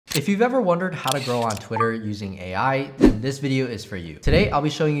If you've ever wondered how to grow on Twitter using AI, then this video is for you. Today, I'll be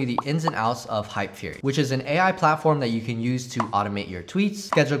showing you the ins and outs of Hypefury, which is an AI platform that you can use to automate your tweets,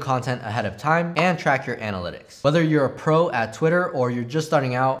 schedule content ahead of time, and track your analytics. Whether you're a pro at Twitter or you're just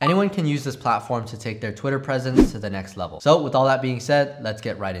starting out, anyone can use this platform to take their Twitter presence to the next level. So with all that being said, let's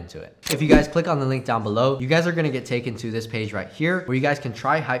get right into it. If you guys click on the link down below, you guys are gonna get taken to this page right here where you guys can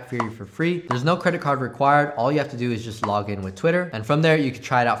try Hypefury for free. There's no credit card required. All you have to do is just log in with Twitter. And from there, you can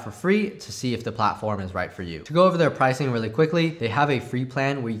try it out for free to see if the platform is right for you. To go over their pricing really quickly, they have a free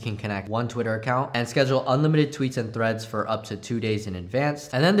plan where you can connect one Twitter account and schedule unlimited tweets and threads for up to 2 days in advance.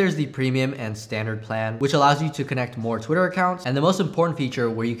 And then there's the premium and standard plan, which allows you to connect more Twitter accounts. And the most important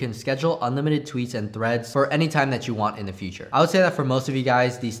feature where you can schedule unlimited tweets and threads for any time that you want in the future. I would say that for most of you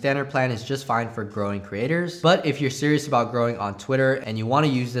guys, the standard plan is just fine for growing creators. But if you're serious about growing on Twitter and you want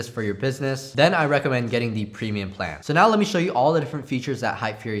to use this for your business, then I recommend getting the premium plan. So now let me show you all the different features that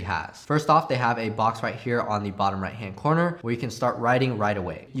Hypefury has. First off, they have a box right here on the bottom right hand corner where you can start writing right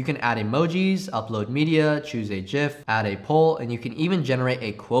away. You can add emojis, upload media, choose a GIF, add a poll, and you can even generate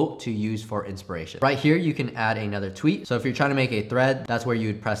a quote to use for inspiration. Right here, you can add another tweet. So if you're trying to make a thread, that's where you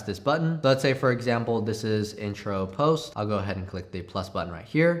would press this button. So let's say, for example, this is intro post. I'll go ahead and click the plus button right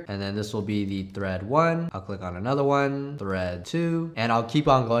here. And then this will be the thread 1. I'll click on another one, thread 2, and I'll keep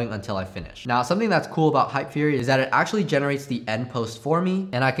on going until I finish. Now, something that's cool about Hypefury is that it actually generates the end post for me,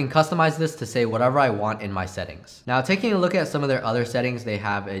 and I can customize this to say whatever I want in my settings. Now, taking a look at some of their other settings, they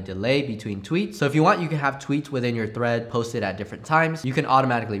have a delay between tweets. So if you want, you can have tweets within your thread posted at different times. You can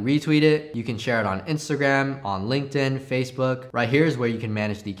automatically retweet it. You can share it on Instagram, on LinkedIn, Facebook. Right here is where you can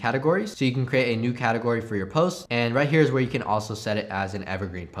manage the categories. So you can create a new category for your post. And right here is where you can also set it as an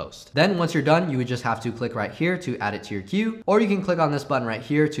evergreen post. Then once you're done, you would just have to click right here to add it to your queue, or you can click on this button right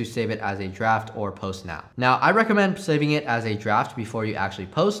here to save it as a draft or post now. Now, I recommend saving it as a draft before you actually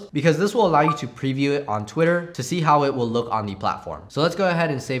post, because this will allow you to preview it on Twitter to see how it will look on the platform. So let's go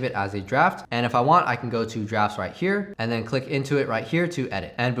ahead and save it as a draft. And if I want, I can go to drafts right here and then click into it right here to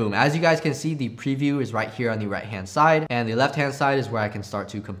edit. And boom, as you guys can see, the preview is right here on the right hand side, and the left hand side is where I can start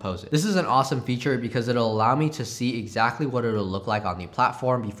to compose it. This is an awesome feature because it'll allow me to see exactly what it'll look like on the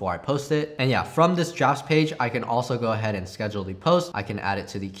platform before I post it. And yeah, from this drafts page, I can also go ahead and schedule the post. I can add it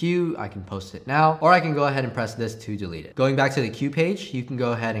to the queue, I can post it now, or I can go ahead and press this to delete it. Going back to the queue page, you can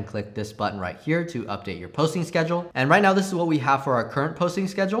go ahead and click this button right here to update your posting schedule. And right now, this is what we have for our current posting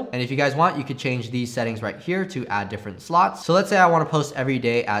schedule. And if you guys want, you could change these settings right here to add different slots. So let's say I want to post every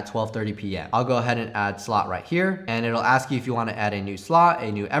day at 12:30 p.m. I'll go ahead and add slot right here, and it'll ask you if you want to add a new slot,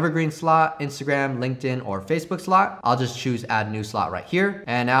 a new evergreen slot, Instagram, LinkedIn, or Facebook slot. I'll just choose add new slot right here.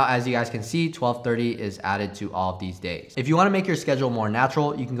 And now, as you guys can see, 12:30 is added to all of these days. If you want to make your schedule more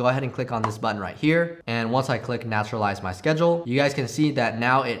natural, you can go ahead and click on this button right here. And once I click naturalize my schedule, you guys can see that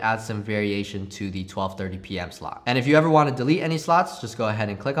now it adds some variation to the 12:30 p.m. slot. And if you ever want to delete any slots, just go ahead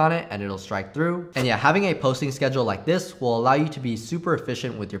and click on it and it'll strike through. And yeah, having a posting schedule like this will allow you to be super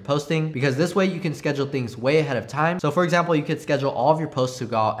efficient with your posting, because this way you can schedule things way ahead of time. So for example, you could schedule all of your posts to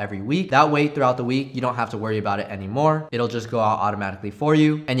go out every week. That way throughout the week, you don't have to worry about it anymore. It'll just go out automatically for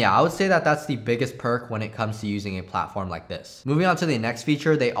you. And yeah, I would say that that's the biggest perk when it comes to using a platform like this. Moving on to the next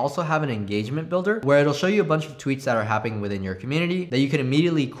feature, they also have an engagement builder where it'll show you a bunch of tweets that are happening within your community that you can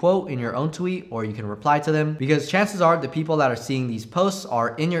immediately quote in your own tweet, or you can reply to them, because chances are the people that are seeing these posts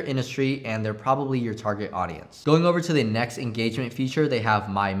are in your industry and they're probably your target audience. Going over to the next engagement feature, they have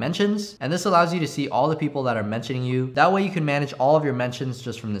my mentions, and this allows you to see all the people that are mentioning you. That way you can manage all of your mentions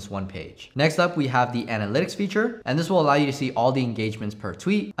just from this one page. Next up, we have the analytics feature, and this will allow you to see all the engagements per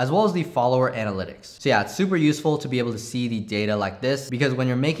tweet, as well as the follower analytics. So yeah, it's super useful to be able to see the data like this, because when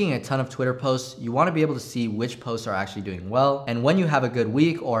you're making a ton of Twitter posts, you want to be able to see which posts are actually doing well and when you have a good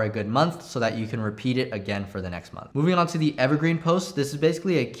week or a good month, so that you can repeat it again for the next month. Moving on to the evergreen posts, this is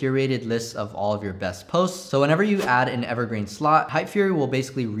basically a curated list of all of your best posts. So whenever you add an evergreen slot, Hypefury will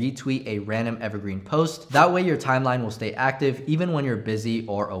basically retweet a random evergreen post. That way your timeline will stay active even when you're busy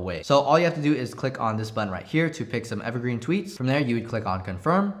or away. So all you have to do is click on this button right here to pick some evergreen tweets. From there, you would click on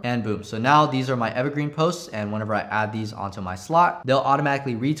confirm, and boom. So now these are my evergreen posts, and whenever I add these onto my slot, they'll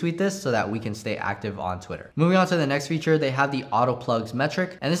automatically retweet this so that we can stay active on Twitter. Moving on to the next feature, they have the Autoplugs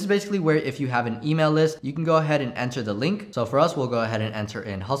metric, and this is basically where if you have an email list, you can go ahead and enter the link. So for us, we'll go ahead and enter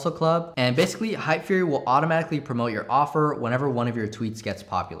in Hustle Club, and basically Hypefury will automatically promote your offer whenever one of your tweets gets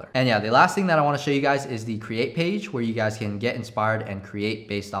popular. And yeah, the last thing that I want to show you guys is the create page, where you guys can get inspired and create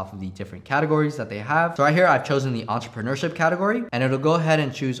based off of the different categories that they have. So right here, I've chosen the entrepreneurship category, and it'll go ahead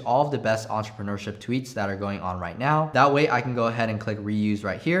and choose all of the best entrepreneurship tweets that are going on right now. That way I can go ahead and click reuse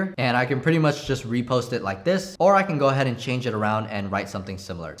right here, and I can pretty much just repost it like this, or I can go ahead and change it around and and write something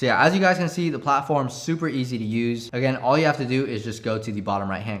similar. So yeah, as you guys can see, the platform's super easy to use. Again, all you have to do is just go to the bottom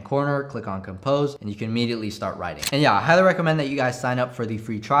right hand corner, click on compose, and you can immediately start writing. And yeah, I highly recommend that you guys sign up for the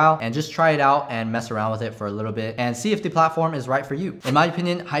free trial and just try it out and mess around with it for a little bit and see if the platform is right for you. In my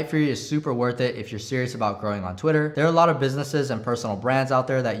opinion, Hypefury is super worth it if you're serious about growing on Twitter. There are a lot of businesses and personal brands out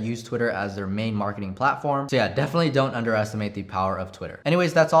there that use Twitter as their main marketing platform. So yeah, definitely don't underestimate the power of Twitter.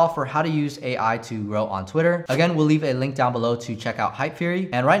 Anyways, that's all for how to use AI to grow on Twitter. Again, we'll leave a link down below to check out Hypefury.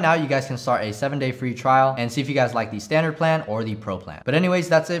 And right now you guys can start a 7-day free trial and see if you guys like the standard plan or the pro plan. But anyways,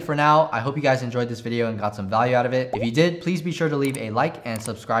 that's it for now. I hope you guys enjoyed this video and got some value out of it. If you did, please be sure to leave a like and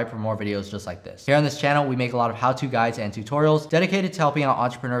subscribe for more videos just like this. Here on this channel, we make a lot of how-to guides and tutorials dedicated to helping out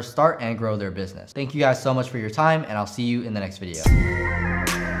entrepreneurs start and grow their business. Thank you guys so much for your time, and I'll see you in the next video.